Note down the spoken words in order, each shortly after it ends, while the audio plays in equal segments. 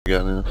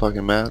Got in a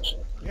fucking match.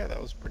 Yeah,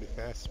 that was pretty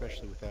fast,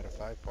 especially without a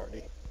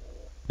 5-party.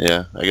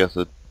 Yeah, I got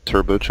the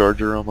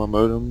turbocharger on my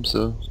modem,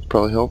 so it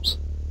probably helps.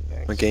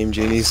 Thanks. My game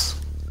genie's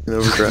in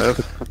overdrive.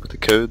 Put the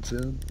codes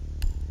in.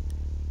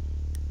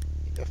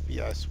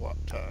 FBI swap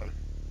time.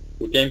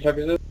 What game type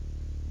is it?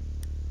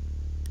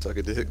 Suck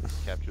a dick.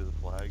 Capture the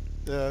flag.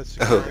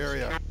 Secure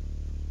area.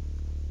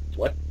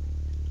 What?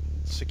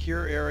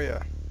 Secure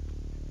area.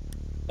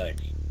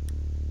 Thanks.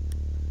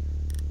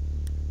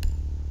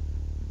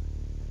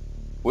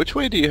 Which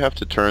way do you have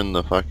to turn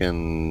the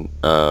fucking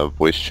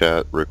voice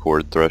chat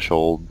record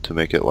threshold to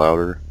make it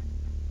louder?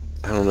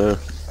 I don't know.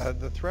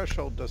 The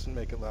threshold doesn't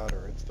make it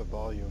louder, it's the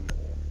volume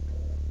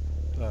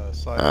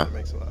slider that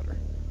makes it louder.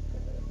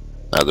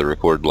 The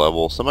record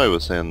level. Somebody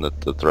was saying that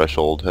the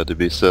threshold had to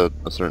be set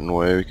a certain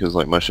way because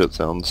like my shit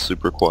sounds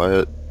super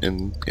quiet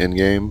in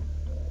game.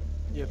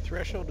 Yeah,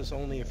 threshold is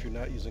only if you're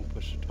not using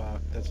push to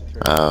talk. That's a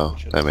threshold. Oh,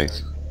 that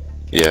makes...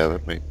 Yeah,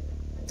 that makes...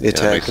 The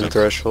attack and sense.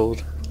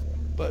 threshold.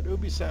 But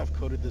Ubisoft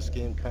coded this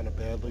game kind of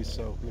badly,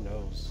 so who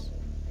knows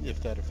if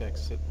that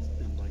affects it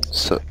in like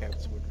some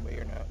blackouts way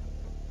or not.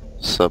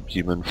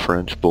 Subhuman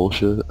French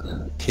bullshit.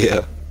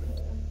 Yeah.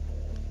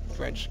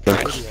 French,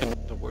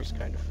 the worst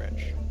kind of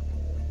French.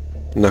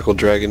 Knuckle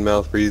dragon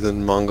mouth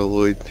breathing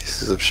mongoloid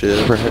pieces of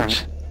shit.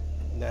 French.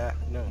 Nah,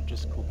 no,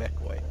 just Quebec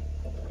way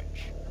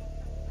French.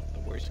 The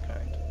worst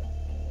kind.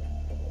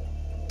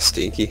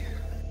 Stinky.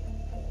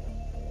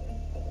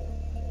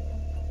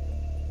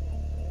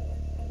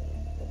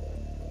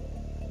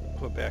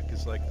 Quebec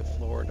is like the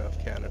Florida of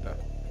Canada.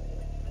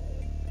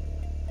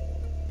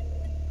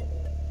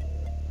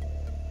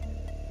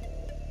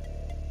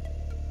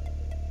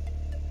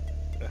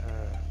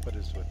 What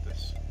is with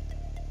this?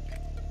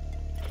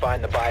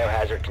 Find the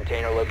biohazard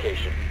container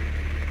location.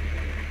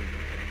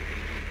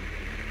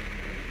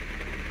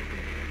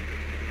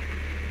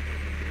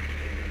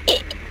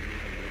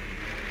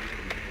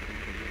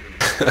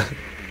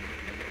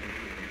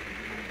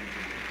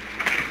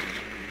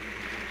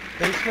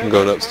 Basement? I'm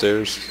going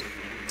upstairs.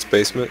 It's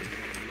basement.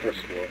 First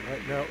floor.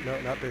 No,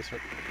 not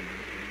basement.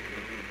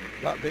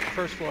 Not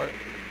first floor.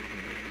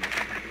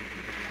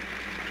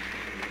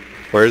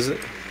 Where is it?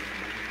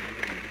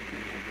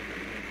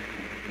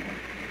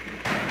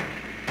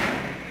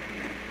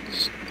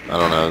 I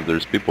don't know,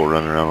 there's people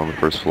running around on the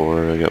first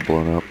floor. I got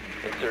blown up.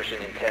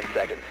 Insertion in 10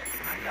 seconds.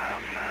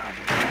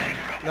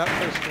 Not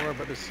first floor,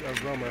 but it's a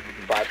roamer.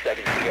 5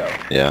 seconds to go.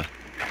 Yeah.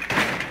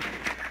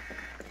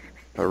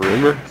 A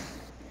rumor?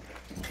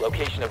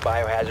 Location of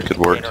biohazard Good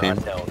work, container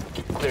team. unknown.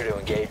 Clear to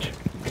engage.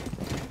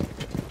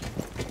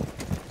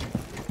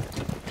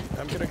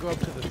 I'm gonna go up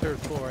to the 3rd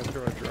floor and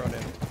throw a drone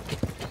in.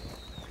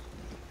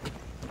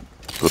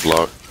 Good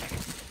luck.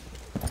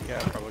 Yeah,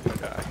 I'm probably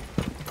gonna die.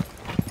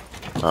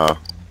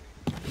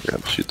 We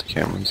have to shoot the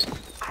cameras.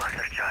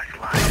 Cluster charge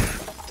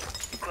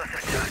live.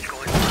 Cluster charge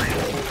going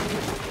live.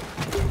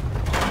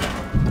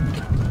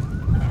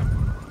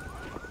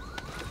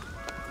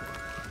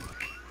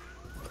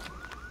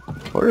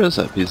 Where is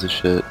that piece of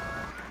shit?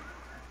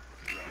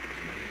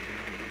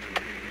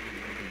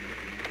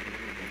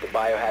 The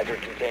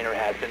biohazard container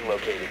has been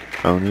located.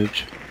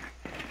 Ownage.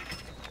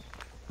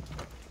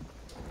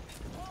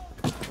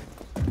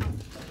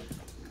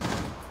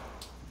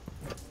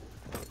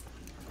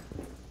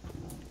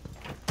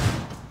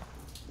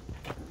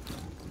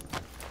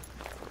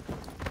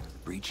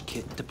 Breach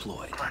kit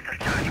deployed. Cluster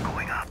charge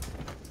going up.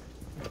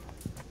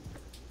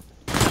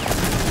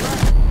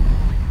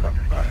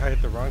 I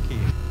hit the wrong key.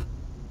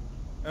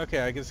 Okay,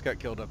 I just got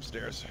killed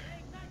upstairs.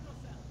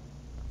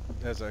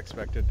 As I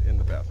expected, in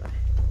the bathroom.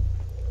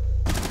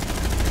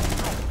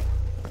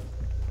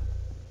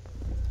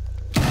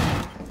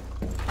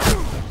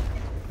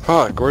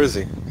 Fuck, where is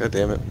he? God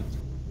damn it.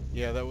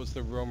 Yeah, that was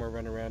the roamer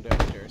running around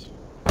downstairs.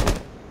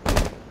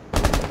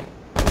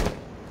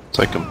 It's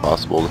like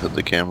impossible to hit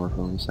the camera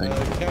from this thing.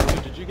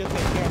 Captain, did you get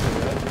that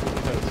camera red?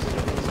 Because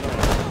it's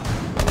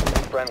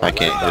not. Friendly I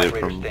can't last hit it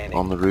operator from standing.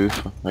 on the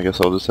roof. I guess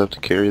I'll just have to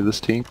carry this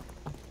team.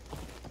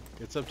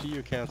 It's up to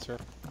you, Cancer.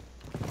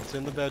 It's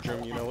in the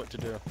bedroom, you know what to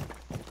do.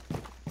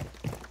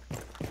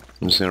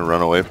 I'm just gonna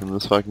run away from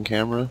this fucking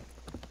camera.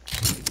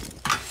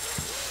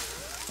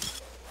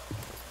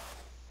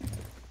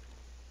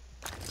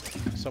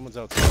 Someone's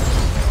outside.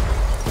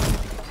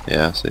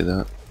 Yeah, I see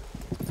that.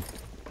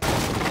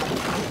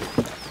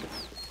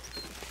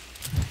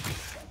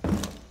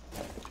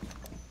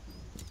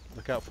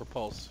 Look out for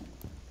Pulse.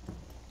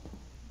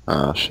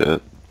 Ah,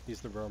 shit.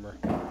 He's the roamer.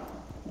 He's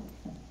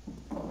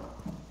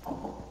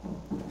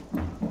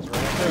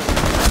right up there.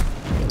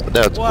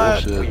 That's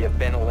What? We bullshit. have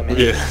been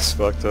eliminated. Yeah, it's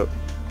fucked up.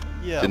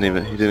 Yeah. He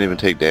didn't even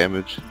take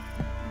damage.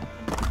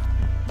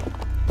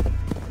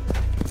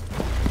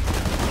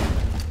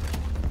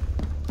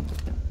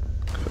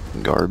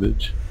 Fucking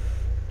garbage.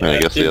 I mean, I Yeah,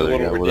 guess it seems the a other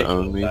little guy would have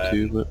owned me ridiculous,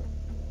 too, but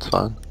it's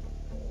fine.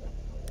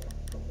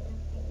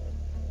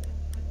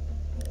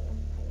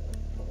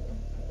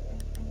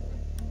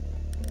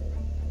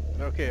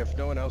 Okay, if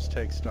no one else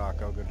takes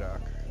stock, I'll go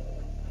dock.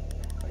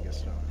 I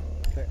guess not.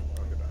 Okay,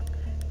 I'll go dock.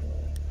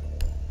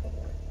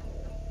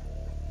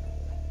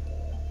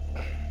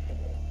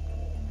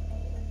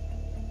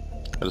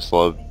 I just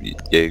love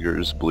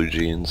Jaeger's blue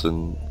jeans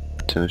and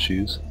tennis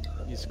shoes.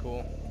 He's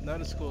cool.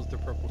 Not as cool as the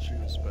purple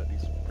shoes, but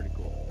he's pretty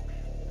cool.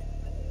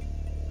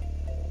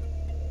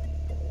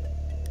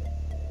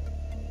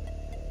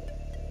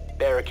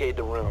 Barricade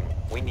the room.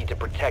 We need to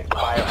protect the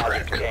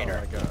biohazard Oh container.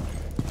 my god.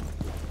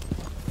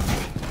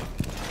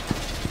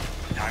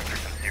 Time for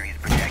some serious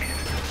protection.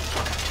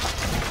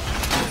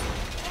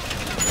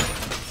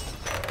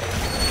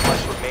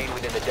 Must remain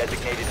within the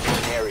designated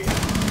mission area.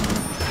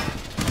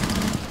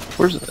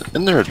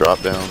 Isn't there a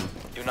drop down?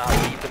 Do not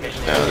leave the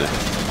mission Yeah, area.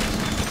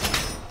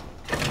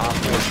 Op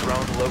 4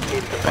 drone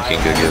located the I can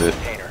go get biohazard it.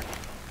 container.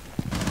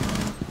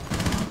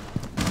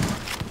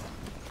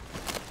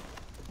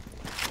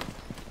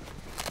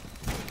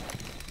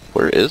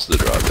 Where is the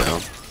drop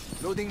down?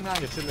 Loading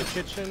knife. It's in the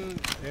kitchen,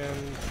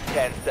 and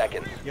 10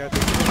 seconds. yeah, I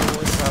think you're gonna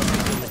worry about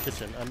it in the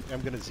kitchen.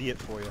 I'm gonna Z it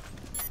for you.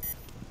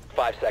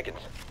 5 seconds.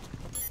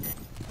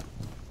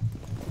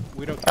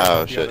 We don't Oh, care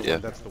about the shit, other yeah.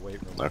 one. That's the weight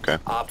room. Okay.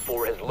 Op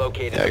 4 has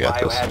located Yeah, I the got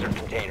this. biohazard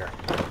container.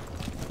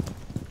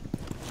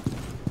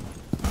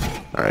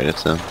 Alright,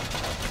 it's in.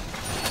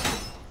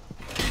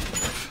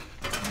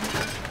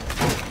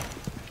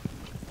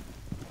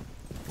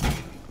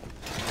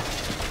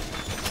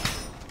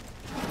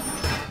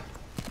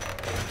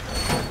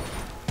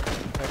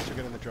 Thanks for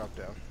getting the drop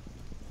down.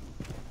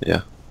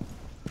 Yeah.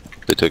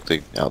 They took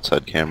the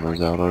outside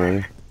cameras out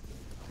already.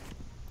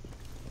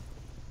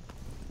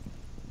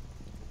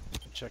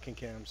 Checking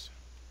cams.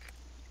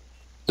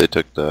 They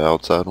took the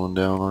outside one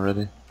down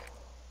already.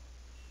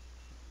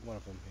 One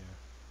of them,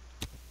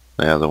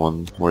 yeah. Yeah, the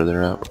one where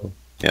they're at.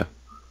 Yeah.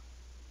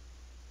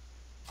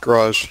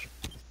 Garage.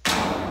 Are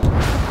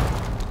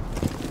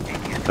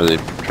they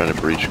trying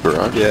to breach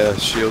garage? Yeah,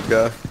 shield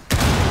guy.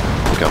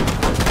 Come.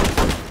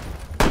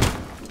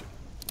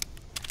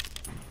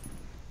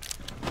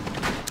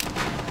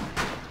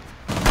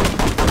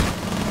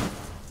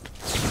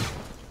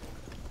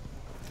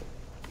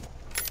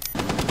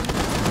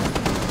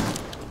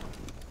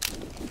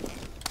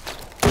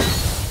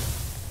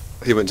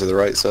 He went to the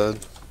right side.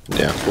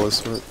 Yeah.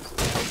 Placement.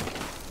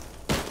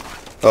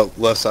 Oh,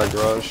 left side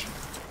garage.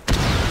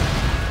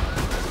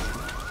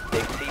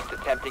 They've ceased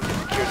attempting to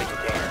secure the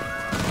container.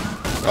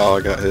 Oh,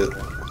 I got hit.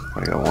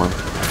 I got one.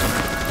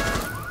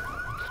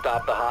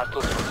 Stop the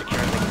hostiles from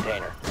securing the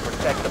container.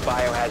 Protect the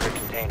biohazard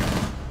container.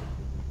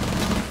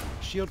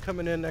 Shield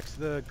coming in next to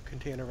the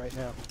container right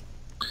now.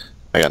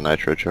 I got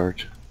nitro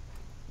charge.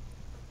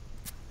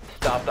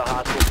 Stop the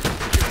hostiles from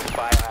securing the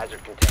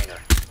biohazard container.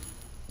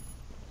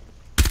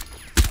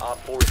 Op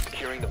 4 is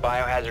securing the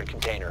biohazard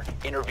container.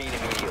 Intervene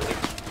immediately.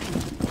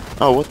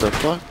 Oh, what the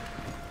fuck?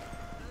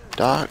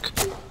 Doc.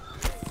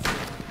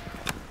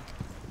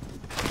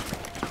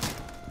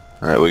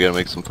 Alright, we gotta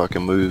make some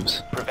fucking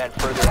moves. Prevent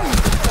further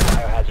access to the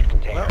biohazard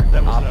container. Well,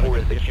 that was Op not a 4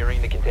 is good idea.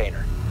 securing the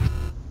container.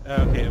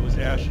 Okay, it was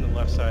Ash on the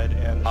left side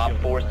and Op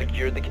Shield 4 on the right.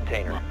 secured the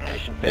container.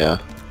 Mission failed.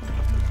 Yeah.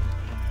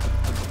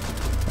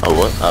 Oh,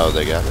 what? Oh,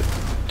 they got it.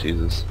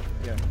 Jesus.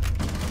 Yeah.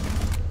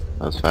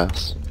 That was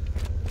fast.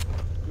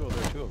 Oh,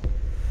 there are two of them.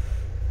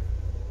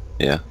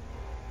 Yeah.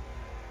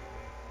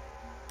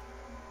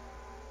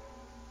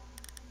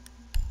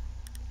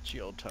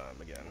 Shield time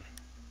again.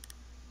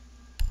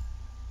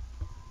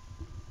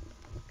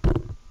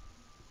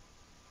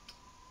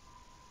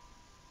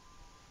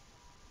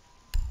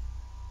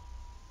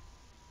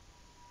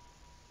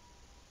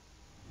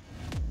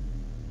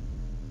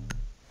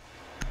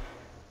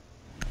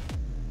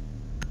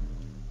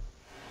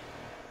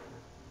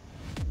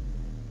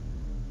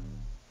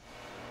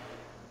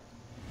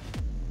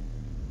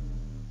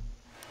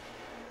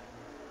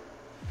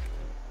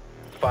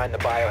 Find the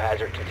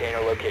biohazard container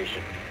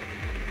location.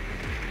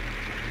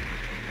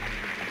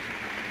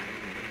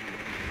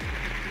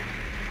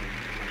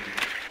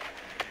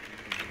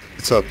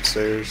 It's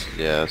upstairs.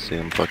 Yeah, I see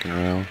him fucking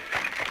around.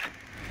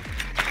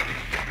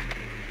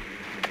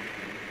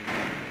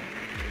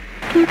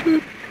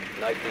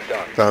 Nicely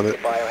done. Found The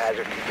it.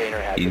 biohazard container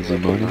has Easy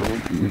been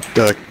located. money.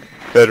 Got a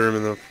bedroom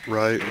in the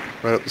right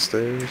up the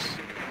stairs.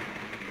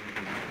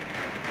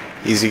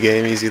 Easy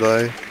game, easy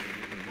lay.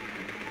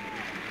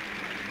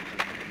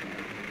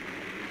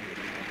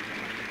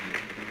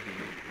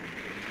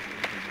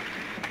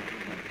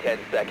 Ten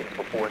seconds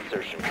before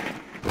insertion.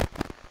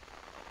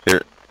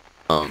 Here.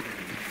 5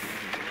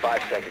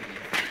 seconds.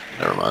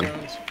 Never mind.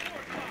 Rounds.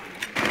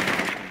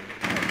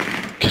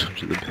 Get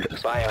under the bed.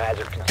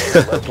 Biohazard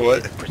container located.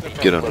 What? Proceed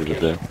to Get under the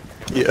location. bed.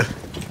 Yeah.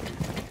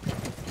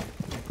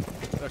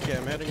 Okay,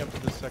 I'm heading up to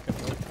the second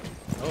one.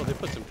 Oh, they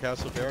put some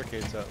castle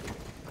barricades up.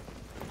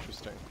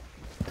 Interesting.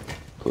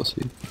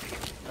 Pussy.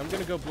 I'm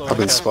gonna go blow I've a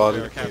been castle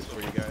spotted. barricade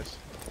for you guys.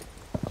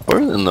 Where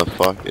in the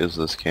fuck is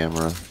this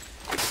camera?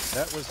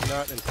 That was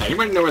not Hey, intentional. you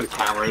might know where the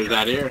camera is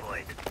out here.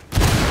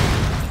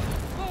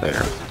 There.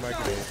 This is my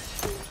grenade.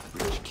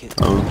 Breach kit.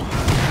 Oh.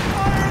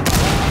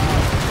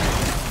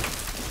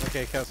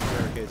 Okay, castle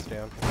barricades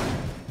down.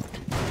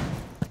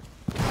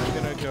 I'm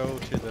gonna go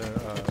to the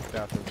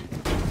bathroom.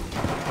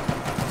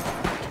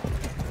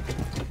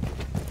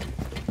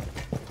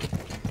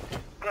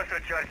 Cluster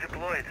charge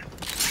deployed.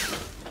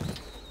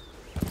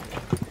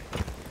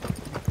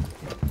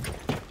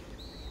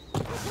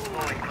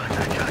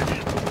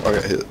 I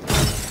got hit.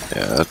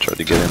 Yeah, I tried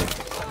to get him.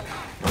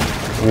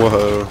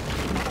 Whoa.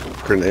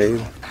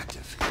 Grenade?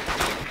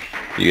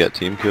 You got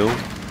team killed?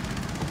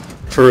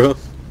 For real?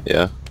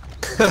 Yeah.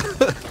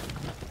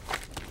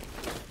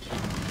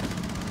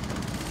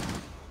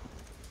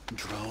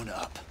 Drone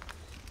up.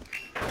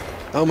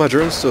 Oh, my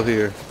drone's still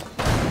here.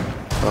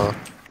 Oh.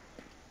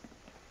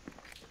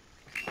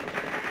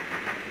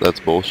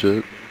 That's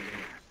bullshit.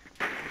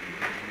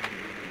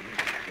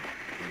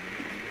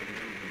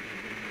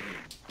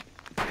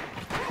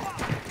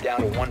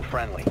 Down to one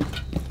friendly.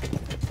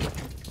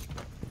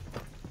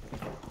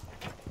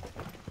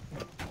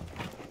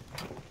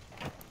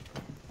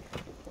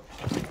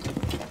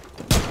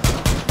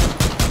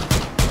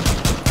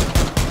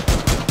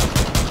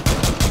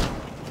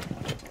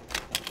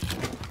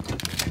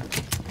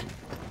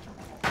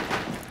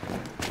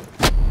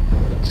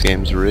 This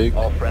game's rigged.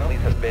 All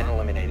friendlies have been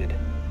eliminated.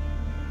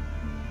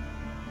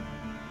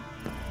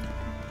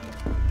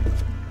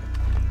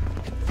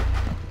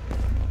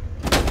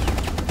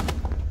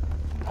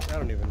 I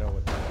don't even know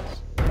what that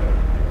is.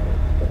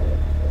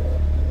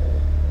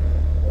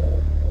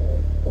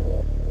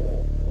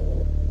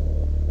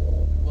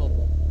 We'll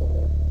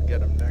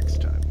get him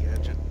next time,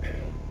 Gadget.